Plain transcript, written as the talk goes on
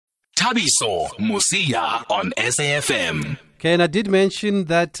Thabiso Musia on SAFM. Okay, and I did mention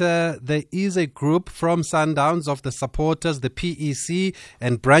that there is a group from Sundowns of the supporters, the PEC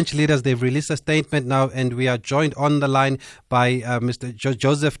and branch leaders. They've released a statement now, and we are joined on the line by Mr.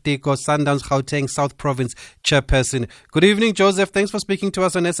 Joseph Teko, Sundowns Gauteng South Province chairperson. Good evening, Joseph. Thanks for speaking to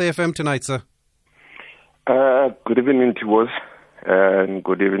us on SAFM tonight, sir. Good evening to us, and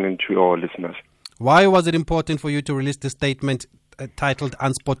good evening to all listeners. Why was it important for you to release this statement titled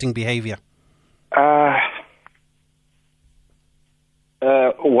Unsporting Behavior?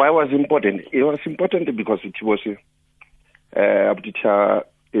 Why was it important? It was important because it was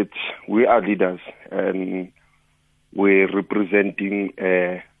we are leaders and we're representing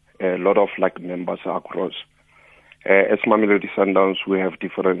a lot of members across. As Mamelodi Sundowns, we have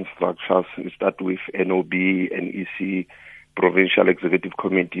different structures. We start with NOB, NEC, provincial executive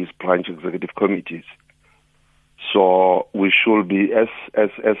committees, branch executive committees. So we should be as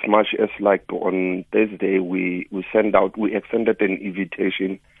much as on Thursday we extended an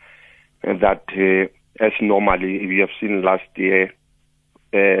invitation that as normally we have seen last year,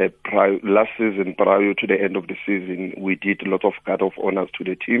 last season prior to the end of the season, we did a lot of guard of honors to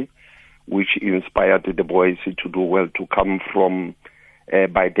the team, which inspired the boys to do well, to come from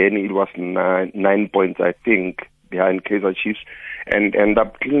by then it was 9 points I think behind Kaizer Chiefs and end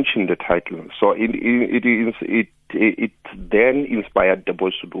up clinching the title. So it then inspired the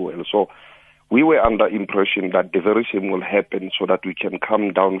boys to do well. So we were under impression that the very same will happen so that we can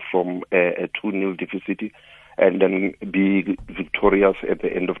come down from a 2-0 deficit and then be victorious at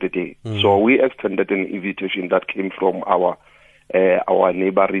the end of the day. So we extended an invitation that came from our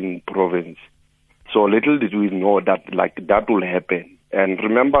neighboring province. So little did we know that that will happen. And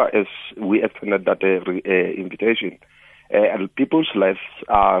remember, as we extended that invitation, people's lives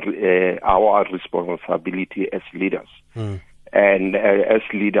are our responsibility as leaders. And as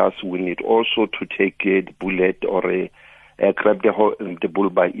leaders, we need also to take the bullet or grab the bull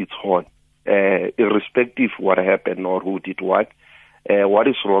by its horn, irrespective what happened or who did what. What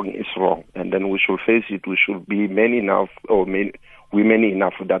is wrong is wrong, and then we should face it. We should be many enough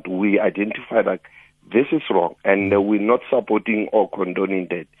that we identify that this is wrong, and we're not supporting or condoning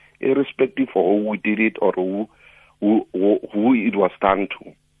that, irrespective of who we did it or who it was done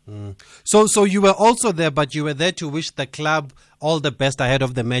to. So you were also there, but you were there to wish the club all the best ahead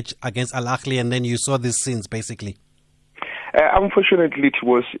of the match against Al Ahly, and then you saw these scenes, basically. Unfortunately, it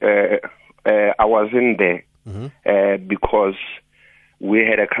was I wasn't there because we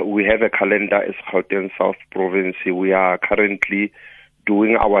have a calendar as Gauteng South Province. We are currently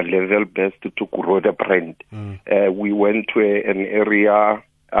doing our level best to grow the brand. We went to an area,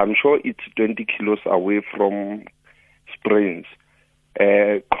 I'm sure it's 20 kilos away from Springs,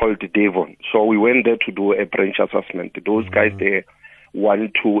 called Devon. So we went there to do a branch assessment. Those guys there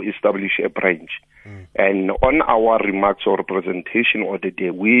want to establish a branch. And on our remarks or presentation of the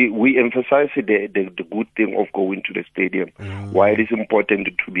day, we emphasize the good thing of going to the stadium, why it is important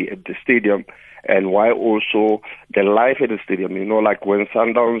to be at the stadium, and why also the life at the stadium. When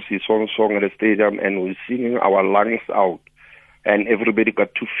Sundowns is on song at the stadium and we're singing our lungs out, and everybody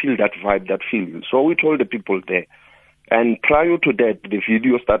got to feel that vibe, that feeling. So we told the people there. And prior to that, the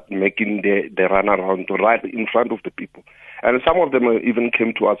video started making the runaround right in front of the people. And some of them even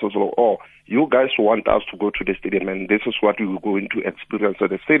came to us as well, oh, you guys want us to go to the stadium and this is what we were going to experience at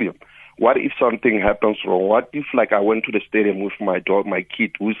the stadium. What if something happens wrong? What if I went to the stadium with my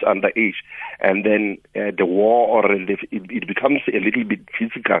kid who's underage, and then the war or it becomes a little bit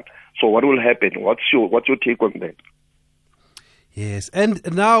physical? So what will happen? What's your take on that? Yes, and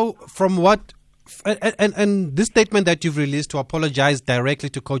now from what... And this statement that you've released to apologize directly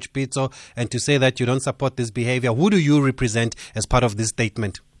to Coach Pitso and to say that you don't support this behavior, who do you represent as part of this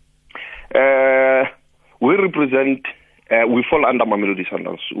statement? We represent, we fall under Mamelodi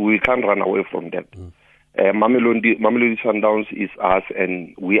Sundowns. We can't run away from that. Mamelodi Sundowns is us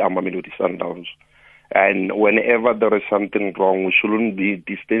and we are Mamelodi Sundowns. And whenever there is something wrong, we shouldn't be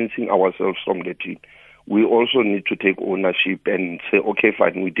distancing ourselves from the team. We also need to take ownership and say, okay,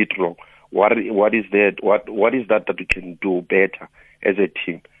 fine, we did wrong. What is that? What is that we can do better as a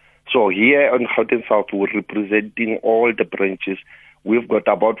team? So here on Gauteng South, we're representing all the branches. We've got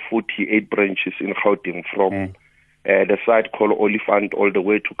about 48 branches in Gauteng, from the site called Oliphant all the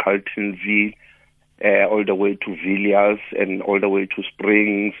way to Carltonville, all the way to Villiers, and all the way to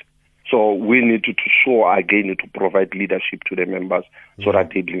Springs. So we need to show again to provide leadership to the members so that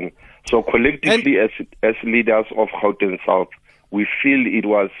they bring. So collectively, as leaders of Gauteng South, we feel it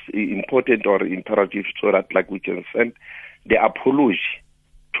was important or imperative so that we can send the apology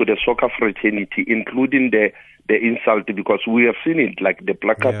to the soccer fraternity, including the the insult, because we have seen it, like the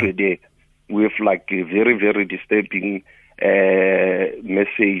placard today, with like a very, very disturbing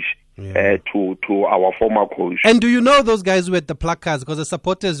message to our former coach. And do you know those guys with the placards? Because the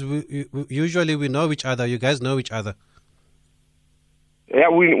supporters, usually we know each other. You guys know each other. Yeah,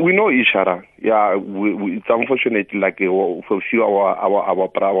 we know each other. Yeah, it's unfortunate, like for a few our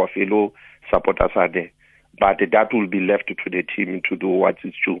fellow supporters are there, but that will be left to the team to do what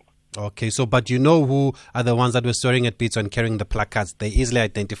is due. Okay, so but you know who are the ones that were swearing at Pitso and carrying the placards? They're easily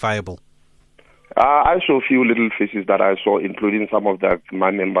identifiable. I saw a few little faces that I saw, including some of my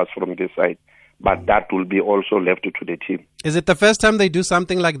members from this side, but that will be also left to the team. Is it the first time they do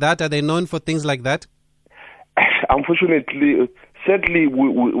something like that? Are they known for things like that? Unfortunately, sadly,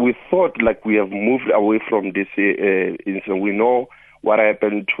 we thought like we have moved away from this incident. We know what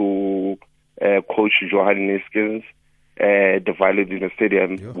happened to Coach Johan Niskins, the violence in the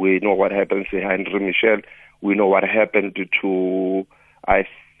stadium. Yeah. We know what happened to Henry Michel. We know what happened to, I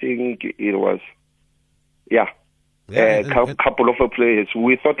think it was, a couple of players.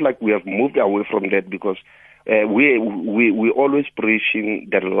 We thought like we have moved away from that because we always preaching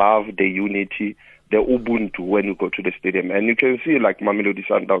the love, the unity, the Ubuntu when you go to the stadium. And you can see like Mamelodi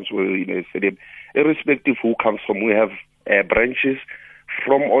Sundowns were in a stadium, irrespective who comes from. We have branches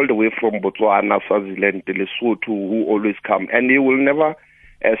from all the way from Botswana, Swaziland, Lesotho, who always come. And they will never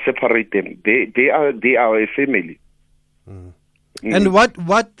separate them. They are a family. Mm. And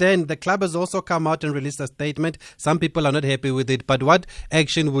what then? The club has also come out and released a statement. Some people are not happy with it, but what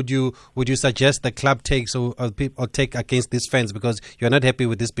action would you suggest the club takes or take against these fans because you're not happy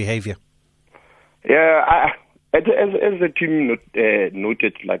with this behavior? Yeah, as the team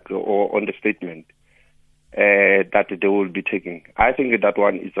noted, like on the statement that they will be taking, I think that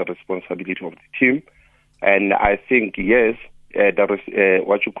one is a responsibility of the team, and I think yes, there is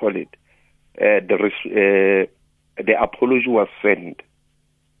what you call it, there is. The apology was sent,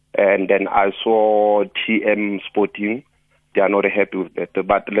 and then I saw TM Sporting. They are not happy with that.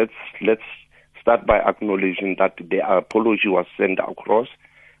 But let's start by acknowledging that the apology was sent across.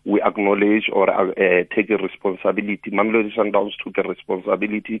 We acknowledge or take a responsibility. Mamelodi Sundowns took a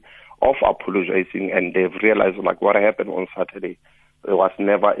responsibility of apologizing, and they've realized like what happened on Saturday. It was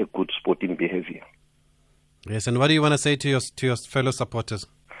never a good sporting behavior. Yes, and what do you want to say to your fellow supporters?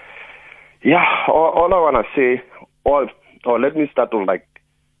 Yeah, all I want to say, or let me start on like,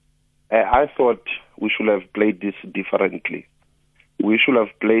 I thought we should have played this differently. We should have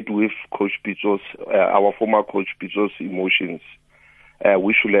played with Coach Pitso's, our former Coach Pitso's emotions.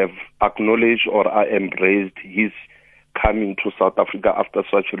 We should have acknowledged or embraced his coming to South Africa after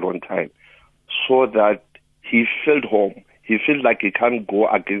such a long time, so that he felt home. He feels like he can't go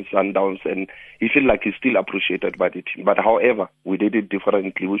against Sundowns, and he feels like he's still appreciated by the team. But however, we did it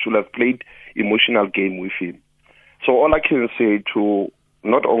differently. We should have played emotional game with him. So all I can say to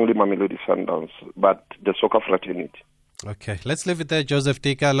not only Mamelodi Sundowns, but the soccer fraternity. Okay, let's leave it there, Joseph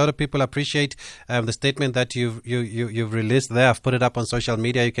Tika. A lot of people appreciate the statement that you've released there. I've put it up on social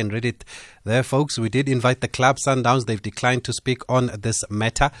media. You can read it there, folks. We did invite the club Sundowns. They've declined to speak on this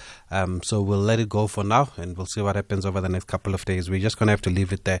matter. So we'll let it go for now, and we'll see what happens over the next couple of days. We're just going to have to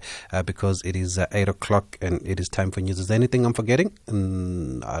leave it there because it is 8 o'clock and it is time for news. Is there anything I'm forgetting?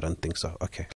 I don't think so. Okay.